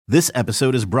This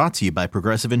episode is brought to you by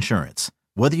Progressive Insurance.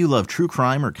 Whether you love true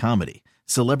crime or comedy,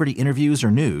 celebrity interviews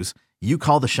or news, you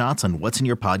call the shots on what's in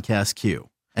your podcast queue.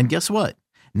 And guess what?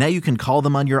 Now you can call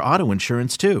them on your auto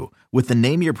insurance too with the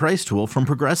Name Your Price tool from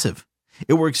Progressive.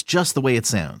 It works just the way it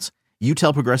sounds. You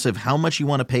tell Progressive how much you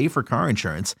want to pay for car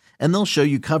insurance, and they'll show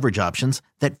you coverage options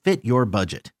that fit your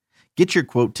budget. Get your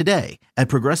quote today at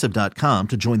Progressive.com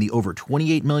to join the over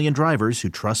 28 million drivers who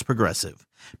trust Progressive.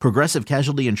 Progressive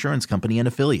Casualty Insurance Company and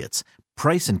Affiliates.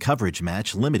 Price and coverage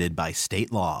match limited by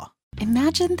state law.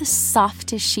 Imagine the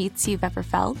softest sheets you've ever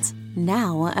felt.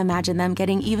 Now imagine them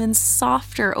getting even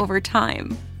softer over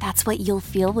time. That's what you'll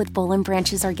feel with Boll &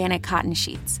 Branch's organic cotton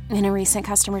sheets. In a recent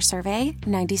customer survey,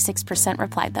 96%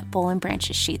 replied that Boll &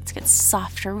 Branch's sheets get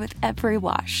softer with every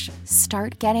wash.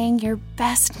 Start getting your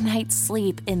best night's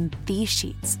sleep in these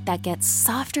sheets that get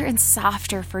softer and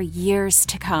softer for years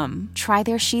to come. Try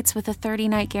their sheets with a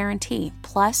 30-night guarantee,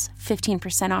 plus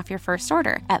 15% off your first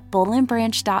order at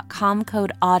bollandbranch.com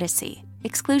code Odyssey.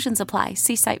 Exclusions apply.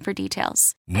 See site for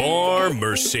details. More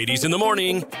Mercedes in the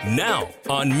Morning, now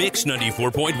on Mix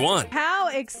 94.1. How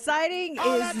exciting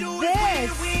is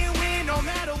this?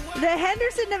 The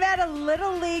Henderson, Nevada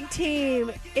Little League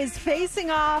team is facing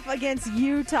off against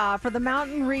Utah for the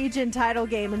Mountain Region title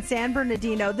game in San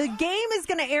Bernardino. The game is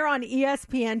going to air on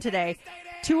ESPN today,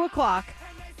 2 o'clock.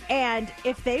 And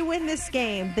if they win this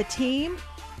game, the team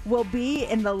will be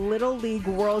in the Little League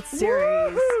World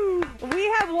Series. Woo-hoo! We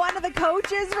have one of the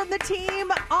coaches from the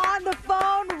team on the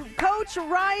phone, Coach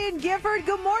Ryan Gifford.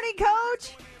 Good morning,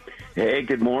 Coach. Hey,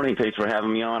 good morning. Thanks for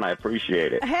having me on. I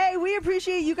appreciate it. Hey, we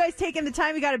appreciate you guys taking the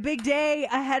time. You got a big day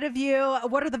ahead of you.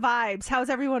 What are the vibes? How's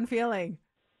everyone feeling?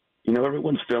 You know,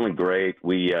 everyone's feeling great.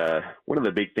 We one of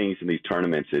the big things in these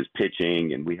tournaments is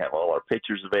pitching, and we have all our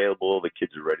pitchers available. The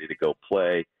kids are ready to go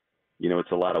play. You know,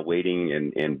 it's a lot of waiting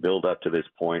and build up to this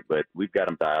point, but we've got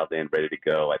them dialed in, ready to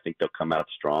go. I think they'll come out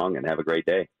strong and have a great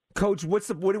day. Coach, what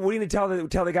are you going to tell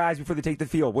the guys before they take the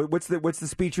field? What's the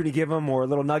speech you're going to give them, or a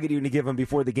little nugget you're going to give them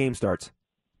before the game starts?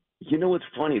 You know, what's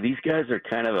funny? These guys are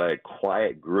kind of a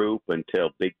quiet group until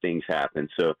big things happen.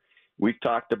 So we've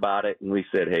talked about it, and we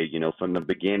said, hey, you know, from the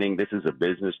beginning, this is a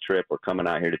business trip. We're coming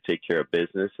out here to take care of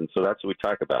business. And so that's what we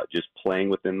talk about, just playing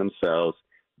within themselves,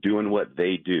 doing what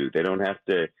they do. They don't have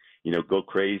to, you know, go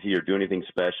crazy or do anything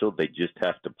special. They just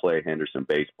have to play Henderson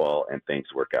baseball, and things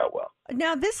work out well.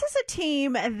 Now, this is a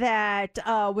team that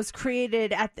was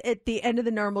created at the end of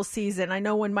the normal season. I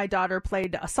know when my daughter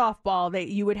played softball, that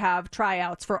you would have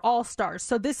tryouts for all-stars.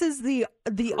 So this is the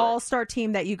all-star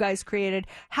team that you guys created.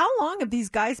 How long have these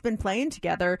guys been playing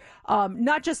together?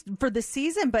 Not just for the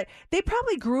season, but they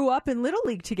probably grew up in Little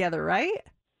League together, right?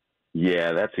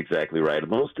 Yeah, that's exactly right.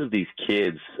 Most of these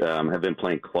kids have been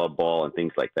playing club ball and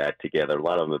things like that together. A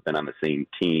lot of them have been on the same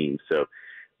team. So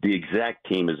the exact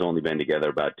team has only been together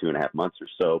about 2.5 months or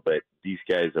so, but these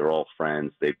guys are all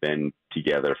friends. They've been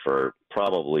together for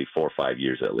probably 4 or 5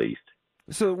 years at least.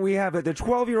 So we have the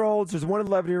 12-year-olds. There's one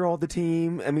 11-year-old the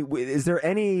team. I mean, is there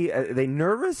any? Are they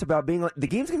nervous about being the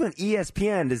game's going to be on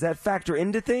ESPN? Does that factor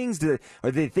into things?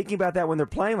 Are they thinking about that when they're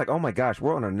playing? Like, oh my gosh,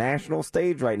 we're on a national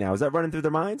stage right now. Is that running through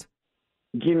their minds?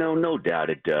 You know, no doubt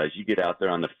it does. You get out there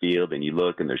on the field and you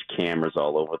look, and there's cameras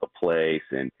all over the place,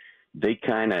 and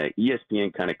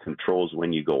ESPN kind of controls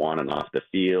when you go on and off the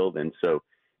field. And so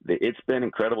it's been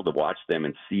incredible to watch them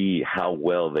and see how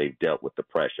well they've dealt with the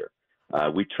pressure.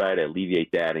 We try to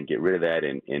alleviate that and get rid of that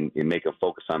and make them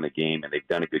focus on the game, and they've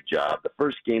done a good job. The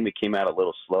first game, we came out a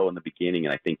little slow in the beginning,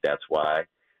 and I think that's why.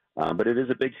 But it is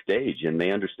a big stage, and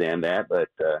they understand that, but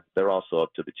they're also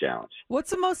up to the challenge. What's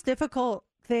the most difficult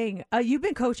thing? You've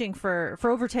been coaching for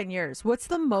over 10 years. What's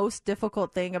the most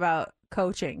difficult thing about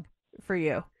coaching for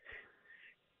you?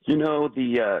 You know,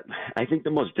 I think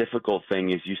the most difficult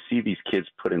thing is you see these kids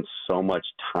put in so much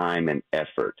time and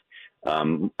effort.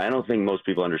 I don't think most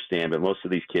people understand, but most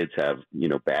of these kids have, you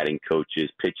know, batting coaches,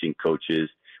 pitching coaches.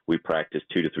 We practice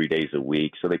 2 to 3 days a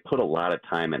week. So they put a lot of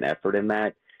time and effort in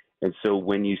that. And so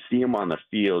when you see them on the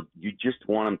field, you just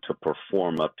want them to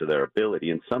perform up to their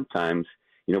ability. And sometimes,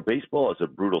 you know, baseball is a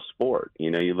brutal sport.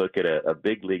 You know, you look at a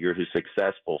big leaguer who's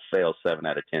successful, fails 7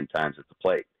 out of 10 times at the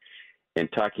plate. And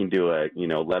talking to a,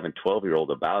 11,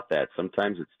 12-year-old about that,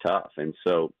 sometimes it's tough. And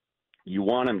so you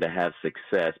want them to have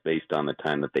success based on the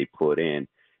time that they put in.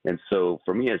 And so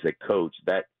for me as a coach,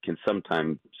 that can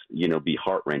sometimes, be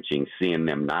heart-wrenching, seeing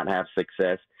them not have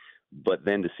success, but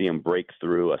then to see them break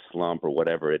through a slump or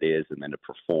whatever it is and then to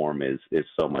perform is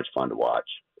so much fun to watch.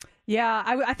 Yeah,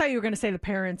 I thought you were going to say the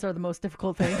parents are the most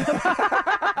difficult thing.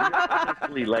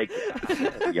 Honestly,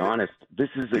 to be honest, this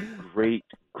is a great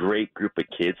group of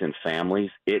kids and families.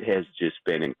 It has just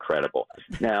been incredible.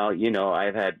 Now,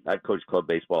 I've coached club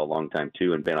baseball a long time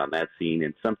too, and been on that scene,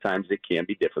 and sometimes it can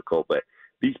be difficult. But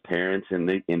these parents and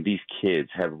these kids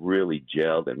have really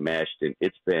gelled and meshed, and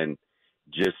it's been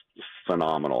just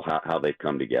phenomenal how they've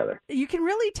come together. You can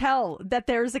really tell that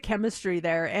there's a chemistry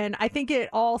there, and I think it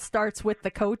all starts with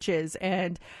the coaches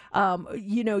and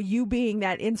you being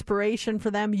that inspiration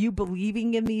for them, you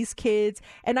believing in these kids,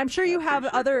 and I'm sure you have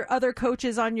other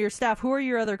coaches on your staff. Who are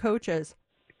your other coaches?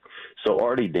 So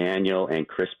Artie Daniel and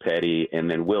Chris Petty,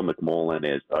 and then Will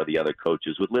McMullen are the other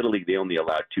coaches. With Little League, they only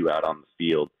allow 2 out on the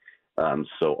field.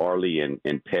 So Arlie and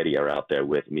Petty are out there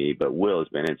with me, but Will has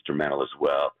been instrumental as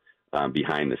well.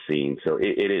 Behind the scenes. So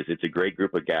it's a great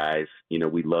group of guys.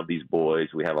 We love these boys.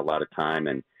 We have a lot of time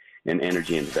and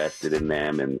energy invested in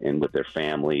them and with their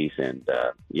families. And,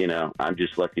 I'm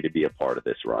just lucky to be a part of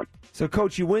this run. So,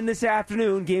 Coach, you win this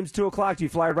afternoon. Game's 2:00. Do you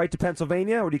fly right to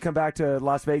Pennsylvania, or do you come back to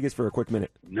Las Vegas for a quick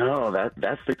minute? No,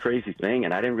 that's the crazy thing.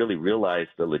 And I didn't really realize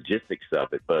the logistics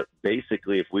of it. But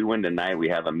basically, if we win tonight, we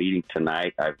have a meeting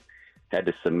tonight. I've had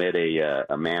to submit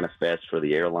a manifest for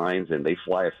the airlines, and they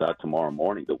fly us out tomorrow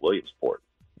morning to Williamsport.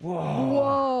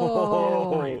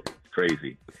 Whoa. It's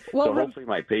crazy. Well, so hopefully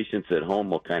my patients at home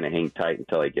will kind of hang tight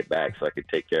until I get back so I can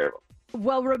take care of them.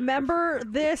 Well, remember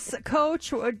this,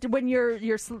 Coach, when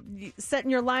you're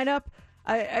setting your lineup.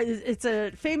 It's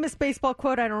a famous baseball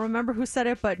quote. I don't remember who said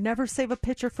it, but never save a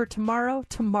pitcher for tomorrow.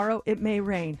 Tomorrow it may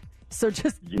rain. So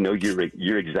just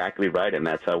you're exactly right, and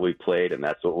that's how we played, and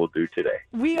that's what we'll do today.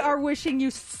 We are wishing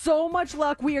you so much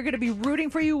luck. We are going to be rooting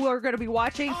for you. We're going to be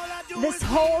watching. This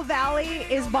whole valley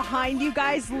is behind you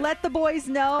guys. Let the boys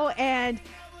know, and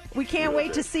we can't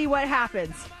wait to see what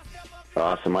happens.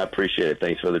 Awesome. I appreciate it.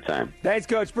 Thanks for the time. Thanks,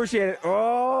 Coach. Appreciate it.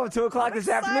 2:00 this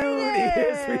afternoon.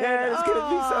 ESPN is going to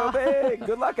be so big.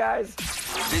 Good luck, guys.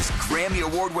 This Grammy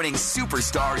Award-winning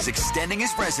superstar is extending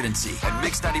his residency at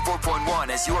Mix 94.1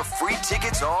 as your free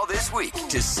tickets all this week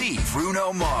to see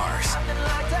Bruno Mars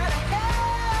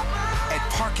at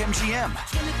Park MGM.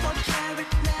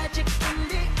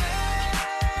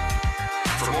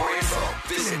 For more info,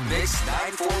 visit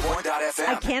Mix941.fm.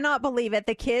 I cannot believe it.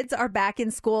 The kids are back in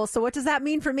school. So what does that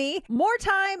mean for me? More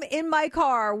time in my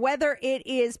car, whether it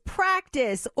is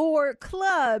practice or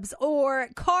clubs or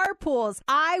carpools.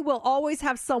 I will always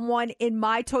have someone in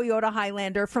my Toyota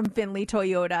Highlander from Finley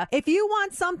Toyota. If you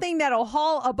want something that'll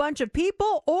haul a bunch of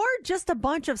people or just a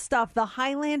bunch of stuff, the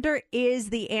Highlander is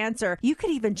the answer. You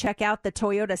could even check out the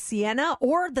Toyota Sienna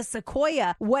or the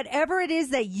Sequoia. Whatever it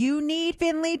is that you need,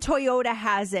 Finley Toyota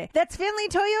has it. That's Finley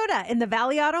Toyota in the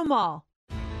Valley Auto Mall.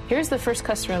 Here's the first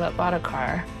customer that bought a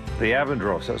car. The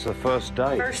Avondross, that's the first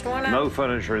day. First one. No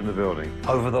furniture in the building.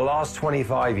 Over the last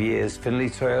 25 years, Finley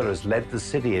Toyota has led the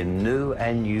city in new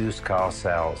and used car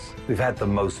sales. We've had the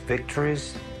most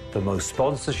victories, the most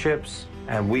sponsorships,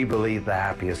 and we believe the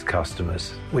happiest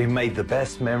customers. We've made the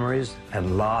best memories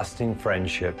and lasting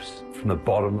friendships from the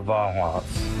bottom of our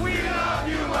hearts. We love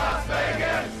you, Las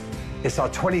Vegas! It's our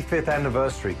 25th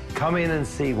anniversary. Come in and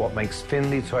see what makes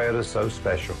Finley Toyota so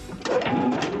special.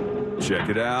 Check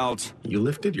it out. You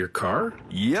lifted your car?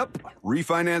 Yep.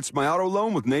 Refinanced my auto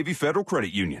loan with Navy Federal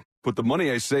Credit Union. Put the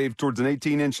money I saved towards an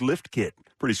 18-inch lift kit.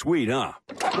 Pretty sweet, huh?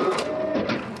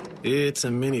 It's a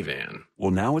minivan.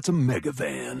 Well, now it's a mega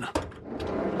van.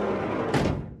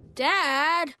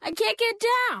 Dad, I can't get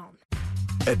down.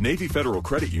 At Navy Federal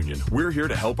Credit Union, we're here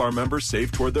to help our members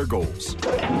save toward their goals.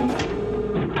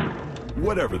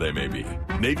 Whatever they may be.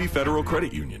 Navy Federal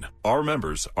Credit Union. Our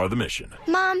members are the mission.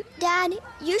 Mom, Dad,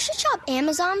 you should shop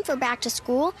Amazon for back to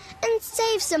school and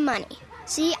save some money.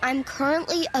 See, I'm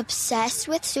currently obsessed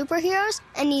with superheroes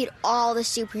and need all the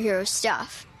superhero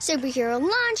stuff. Superhero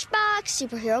lunchbox,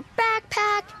 superhero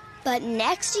backpack. But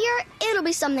next year, it'll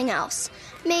be something else.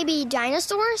 Maybe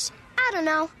dinosaurs? I don't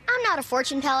know. I'm not a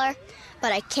fortune teller.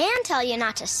 But I can tell you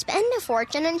not to spend a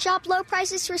fortune and shop low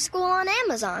prices for school on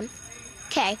Amazon.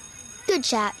 Okay. Good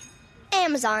chat.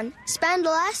 Amazon. Spend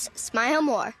less, smile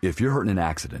more. If you're hurt in an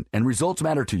accident and results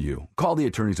matter to you, call the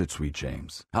attorneys at Sweet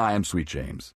James. Hi, I'm Sweet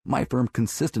James. My firm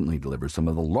consistently delivers some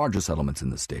of the largest settlements in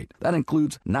the state. That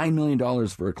includes $9 million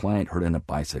for a client hurt in a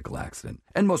bicycle accident.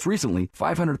 And most recently,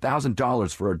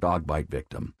 $500,000 for a dog bite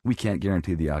victim. We can't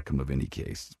guarantee the outcome of any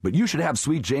case, but you should have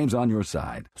Sweet James on your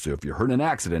side. So if you're hurt in an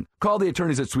accident, call the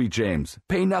attorneys at Sweet James.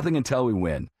 Pay nothing until we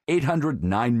win.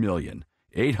 800-9-MILLION.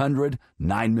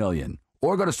 800-9-MILLION.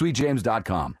 or go to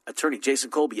sweetjames.com. Attorney Jason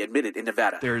Colby admitted in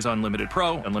Nevada. There's unlimited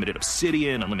Pro, unlimited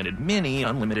Obsidian, unlimited Mini,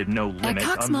 unlimited No Limit. At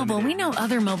Cox Mobile, we know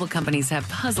other mobile companies have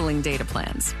puzzling data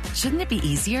plans. Shouldn't it be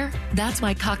easier? That's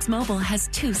why Cox Mobile has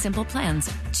 2 simple plans.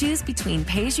 Choose between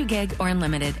pay-as-you-gig or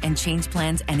unlimited and change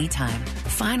plans anytime.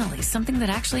 Finally, something that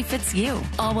actually fits you.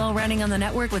 All while running on the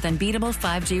network with unbeatable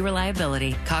 5G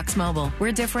reliability. Cox Mobile.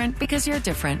 We're different because you're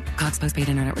different. Cox postpaid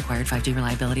internet required 5G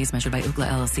reliability is measured by Ookla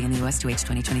LLC in the U.S. to H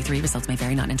 2023. Results may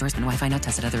vary. Not an endorsement. Wi-Fi not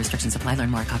tested. Other restrictions apply. Learn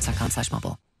more at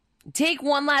cox.com/mobile. Take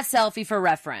one last selfie for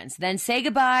reference, then say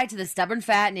goodbye to the stubborn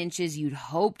fat and inches you'd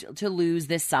hoped to lose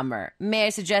this summer. May I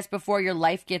suggest before your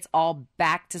life gets all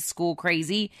back to school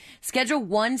crazy, schedule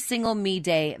one single me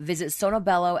day, visit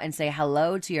Sonobello, and say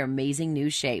hello to your amazing new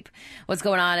shape. What's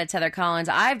going on at Heather Collins?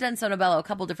 I've done Sonobello a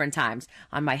couple different times.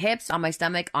 On my hips, on my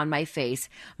stomach, on my face.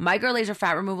 Micro laser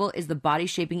fat removal is the body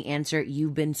shaping answer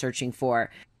you've been searching for.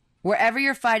 Wherever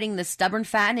you're fighting the stubborn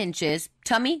fat and inches,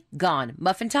 tummy, gone.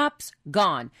 Muffin tops,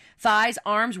 gone. Thighs,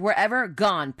 arms, wherever,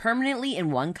 gone. Permanently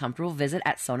in one comfortable visit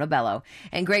at Sonobello.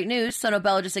 And great news,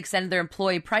 Sonobello just extended their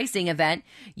employee pricing event.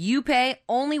 You pay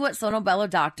only what Sonobello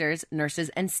doctors, nurses,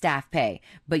 and staff pay.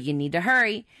 But you need to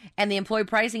hurry. And the employee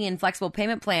pricing and flexible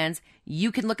payment plans,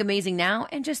 you can look amazing now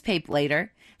and just pay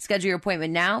later. Schedule your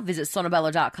appointment now. Visit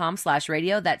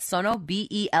sonobello.com/radio. That's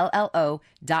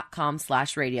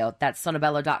sonobello.com/radio. That's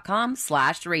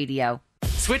sonobello.com/radio.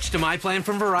 Switch to My Plan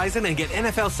from Verizon and get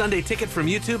NFL Sunday Ticket from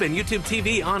YouTube and YouTube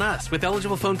TV on us with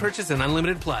eligible phone purchase and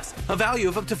Unlimited Plus. A value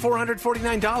of up to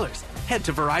 $449. Head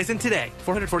to Verizon today.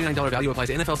 $449 value applies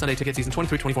to NFL Sunday Ticket season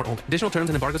 23-24 only. Additional terms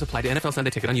and embargoes apply to NFL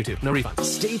Sunday Ticket on YouTube. No refund.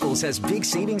 Staples has big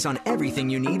savings on everything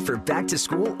you need for back to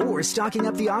school or stocking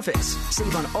up the office.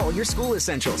 Save on all your school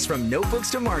essentials from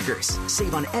notebooks to markers.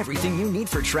 Save on everything you need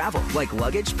for travel, like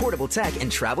luggage, portable tech,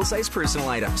 and travel-size personal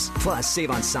items. Plus,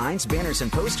 save on signs, banners,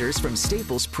 and posters from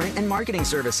Staples print and marketing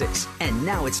services. And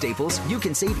now at Staples, you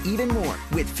can save even more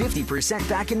with 50%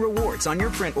 back in rewards on your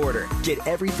print order. Get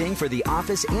everything for the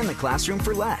office and the classroom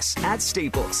for less at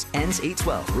Staples. Ends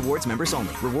 8/12. Rewards members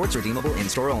only. Rewards redeemable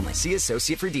in-store only. See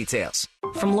associate for details.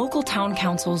 From local town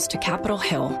councils to Capitol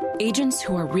Hill, agents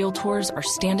who are realtors are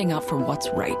standing up for what's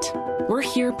right. We're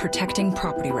here protecting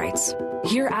property rights.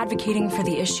 Here advocating for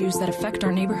the issues that affect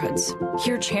our neighborhoods.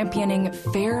 Here championing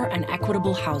fair and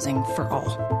equitable housing for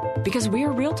all. Because we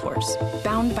are realtors,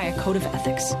 bound by a code of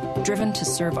ethics, driven to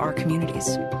serve our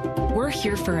communities. We're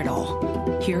here for it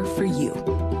all. Here for you.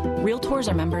 Realtors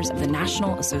are members of the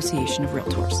National Association of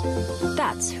Realtors.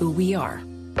 That's who we are.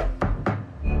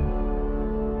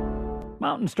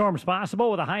 Mountain storms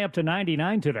possible with a high up to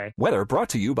 99 today. Weather brought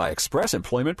to you by Express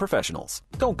Employment Professionals.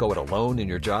 Don't go it alone in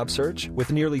your job search.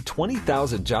 With nearly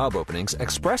 20,000 job openings,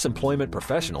 Express Employment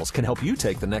Professionals can help you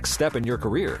take the next step in your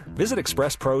career. Visit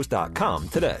expresspros.com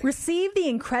today. Receive the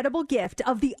incredible gift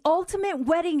of the ultimate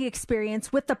wedding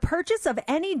experience with the purchase of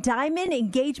any diamond,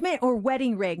 engagement, or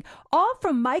wedding ring. All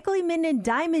from Michael E. Minden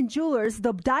Diamond Jewelers,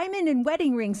 the diamond and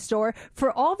wedding ring store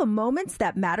for all the moments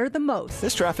that matter the most.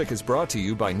 This traffic is brought to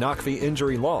you by Knockvie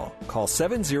Injury Law. Call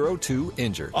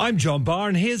 702-INJURED. I'm John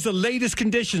Barn. Here's the latest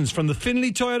conditions from the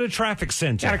Findlay Toyota Traffic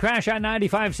Center. Got a crash on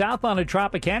 95 southbound at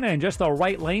Tropicana and just the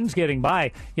right lanes getting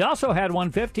by. You also had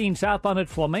 115 southbound at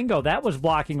Flamingo. That was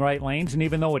blocking right lanes, and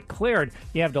even though it cleared,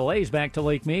 you have delays back to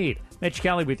Lake Mead. Mitch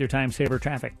Kelly with your Time Saver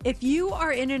Traffic. If you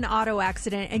are in an auto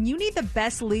accident and you need the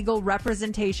best legal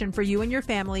representation for you and your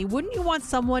family, wouldn't you want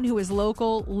someone who is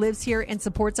local, lives here, and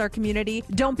supports our community?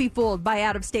 Don't be fooled by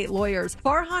out-of-state lawyers.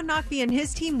 Farhan Naqvi and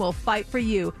his team will fight for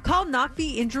you. Call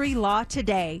Naqvi Injury Law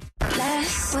today.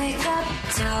 Let's wake up.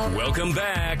 Welcome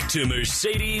back to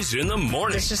Mercedes in the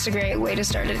Morning. It's just a great way to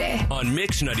start a day. On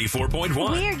Mix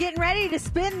 94.1. We are getting ready to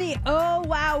spin the Oh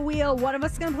Wow wheel. One of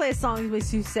us is going to play a song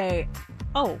with you say,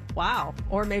 oh, wow.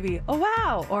 Or maybe, oh,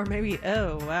 wow. Or maybe,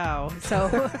 oh, wow. So,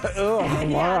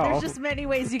 yeah, there's just many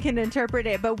ways you can interpret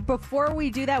it. But before we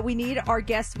do that, we need our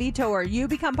guest vetoer. You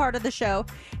become part of the show,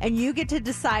 and you get to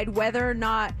decide whether or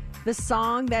not the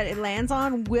song that it lands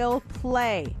on will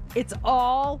play. It's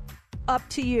all up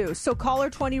to you. So caller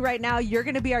 20 right now, you're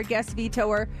going to be our guest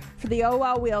vetoer for the Oh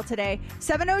Wow Wheel today.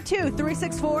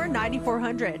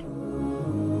 702-364-9400.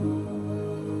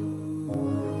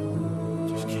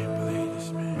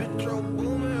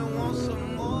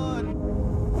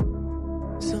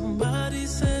 Somebody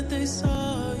said they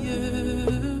saw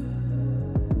you.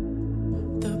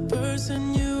 The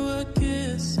person you were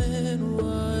kissing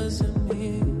wasn't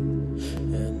me,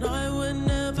 and I would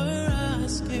never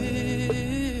ask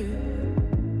you.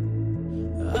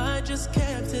 I just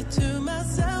kept it to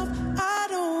myself. I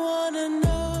don't wanna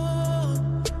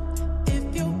know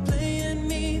if you're playing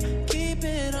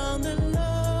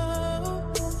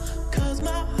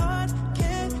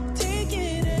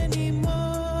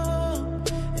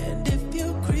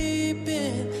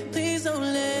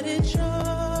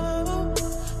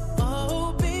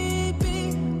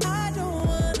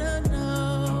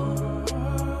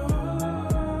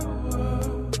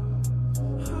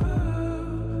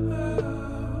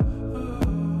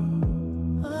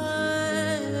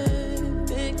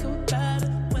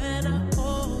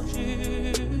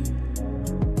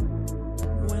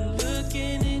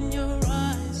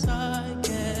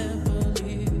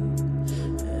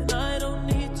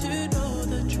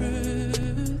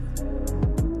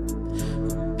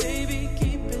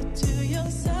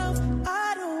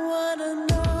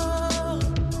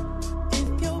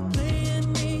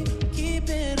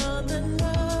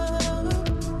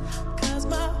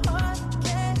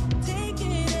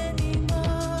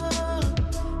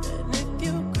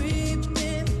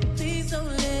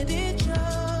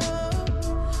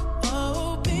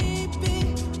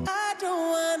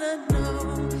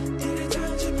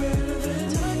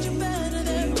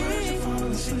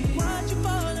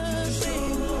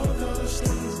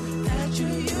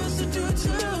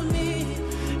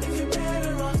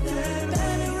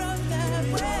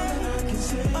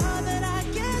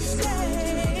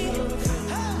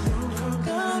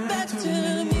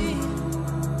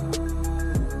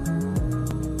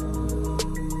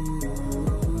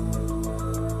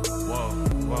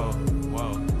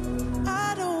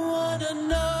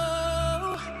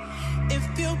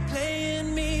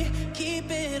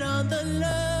on the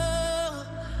low,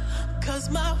 'cause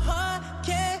my heart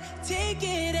can't take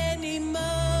it anymore.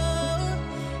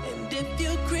 And if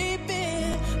you're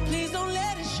creeping, please don't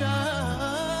let it show.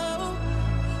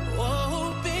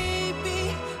 Oh,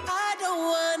 baby, I don't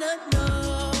wanna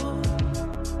know.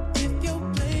 If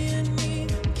you're playing me,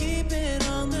 keep it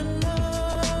on the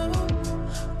low,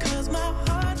 'cause my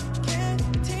heart can't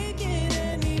take it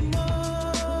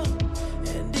anymore.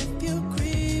 And if you're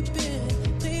creeping,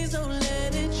 please don't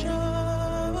let it show.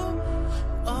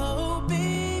 Oh,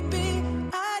 baby,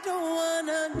 I don't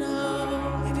wanna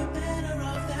know. If you're better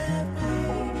off that way,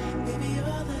 baby,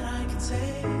 all that I can say.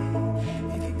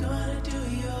 If you're gonna do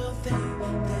your thing,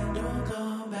 then don't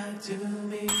come back to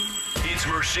me. It's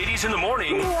Mercedes in the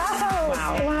morning.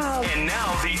 Wow. And now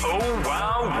the Oh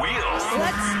Wow Wheel.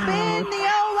 Let's spin the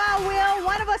Oh Wow Wheel.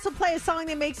 One of us will play a song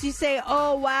that makes you say,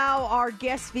 oh, wow. Our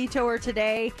guest vetoer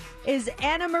today is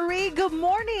Anna Marie. Good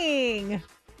morning.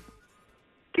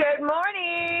 Good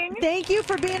morning. Thank you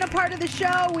for being a part of the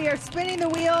show. We are spinning the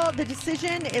wheel. The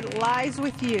decision, it lies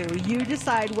with you. You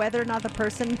decide whether or not the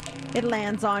person it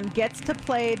lands on gets to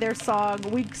play their song.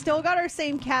 We've still got our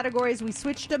same categories. We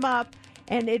switched them up,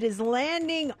 and it is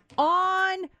landing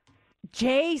on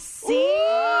JC.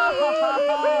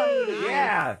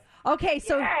 Yeah. Okay,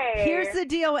 so Yay. here's the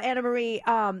deal, Anna Marie.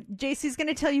 JC's going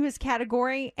to tell you his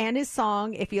category and his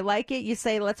song. If you like it, you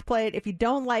say, let's play it. If you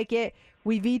don't like it,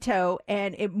 we veto,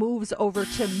 and it moves over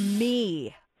to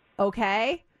me.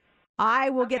 Okay?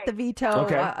 I will get the veto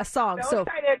a song. So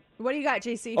excited. what do you got,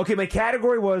 JC? Okay, my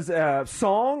category was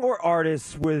song or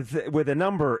artist with a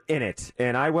number in it.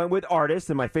 And I went with artist,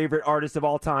 and my favorite artist of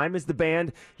all time is the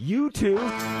band U2.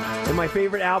 And my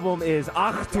favorite album is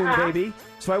Achtung, Baby.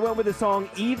 So I went with the song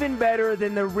Even Better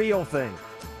Than the Real Thing.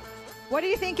 What do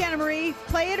you think, Anna Marie?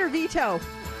 Play it or veto?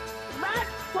 Let's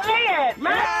play it.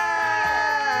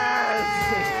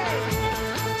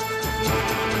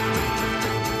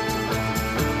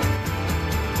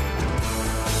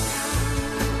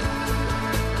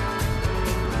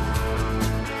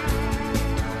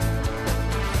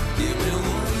 Give me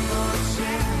one more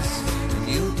chance, and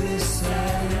you'll be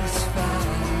satisfied.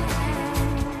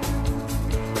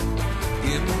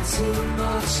 Give me two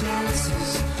more chances,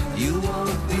 you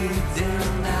won't be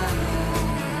denied.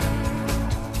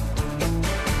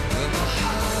 And my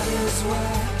heart is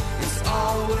where it's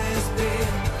always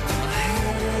been. My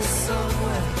head is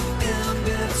somewhere in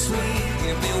between.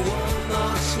 Give me one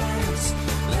more chance,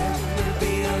 let me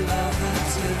be a lover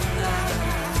tonight.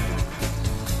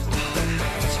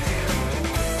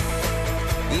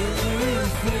 You're the real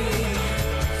thing.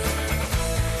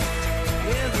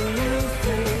 You're the real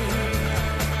thing.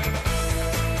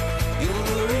 You're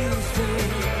the real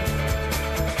thing.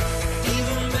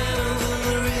 Even better than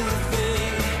the real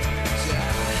thing.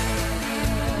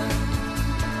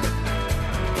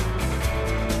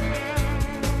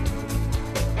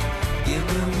 Give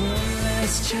me one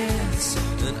last chance,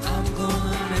 and I'm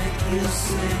gonna make you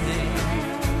sing.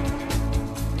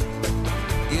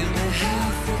 Give me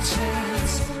half a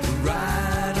chance to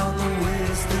ride on the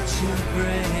ways that you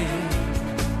bring.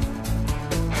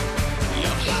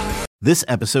 This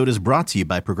episode is brought to you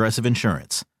by Progressive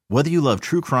Insurance. Whether you love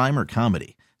true crime or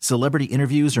comedy, celebrity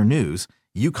interviews or news,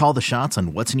 you call the shots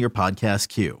on what's in your podcast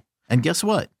queue. And guess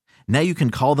what? Now you can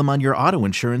call them on your auto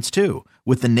insurance too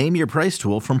with the Name Your Price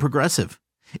tool from Progressive.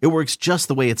 It works just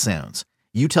the way it sounds.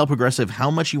 You tell Progressive how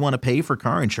much you want to pay for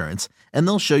car insurance, and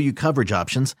they'll show you coverage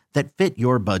options that fit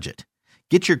your budget.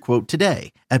 Get your quote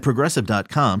today at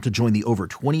Progressive.com to join the over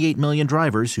 28 million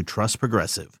drivers who trust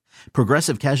Progressive.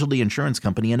 Progressive Casualty Insurance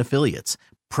Company and Affiliates.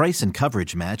 Price and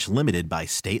coverage match limited by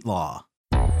state law.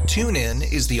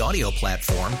 TuneIn is the audio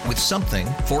platform with something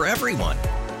for everyone.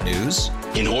 News.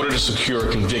 In order to secure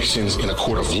convictions in a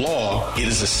court of law, it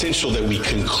is essential that we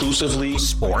conclusively.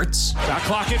 Sports. Got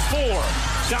clock at 4.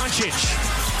 Doncic.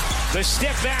 The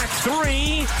step back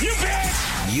 3. You bet.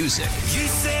 Music. You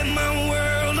set my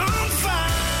world on fire.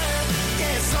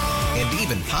 Yes, and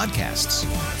even podcasts.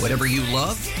 Whatever you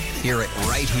love, hear it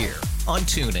right here on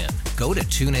TuneIn. Go to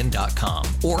TuneIn.com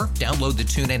or download the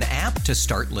TuneIn app to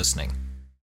start listening.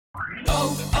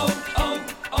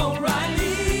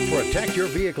 O'Reilly. Protect your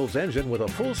vehicle's engine with a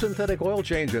full synthetic oil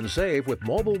change and save with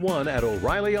Mobile One at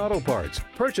O'Reilly Auto Parts.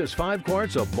 Purchase 5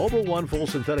 quarts of Mobile One full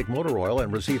synthetic motor oil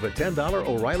and receive a $10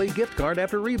 O'Reilly gift card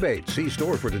after rebate. See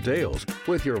store for details.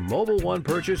 With your Mobile One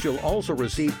purchase, you'll also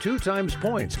receive 2 times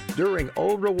points during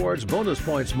O Rewards Bonus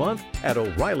Points Month at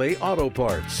O'Reilly Auto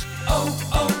Parts.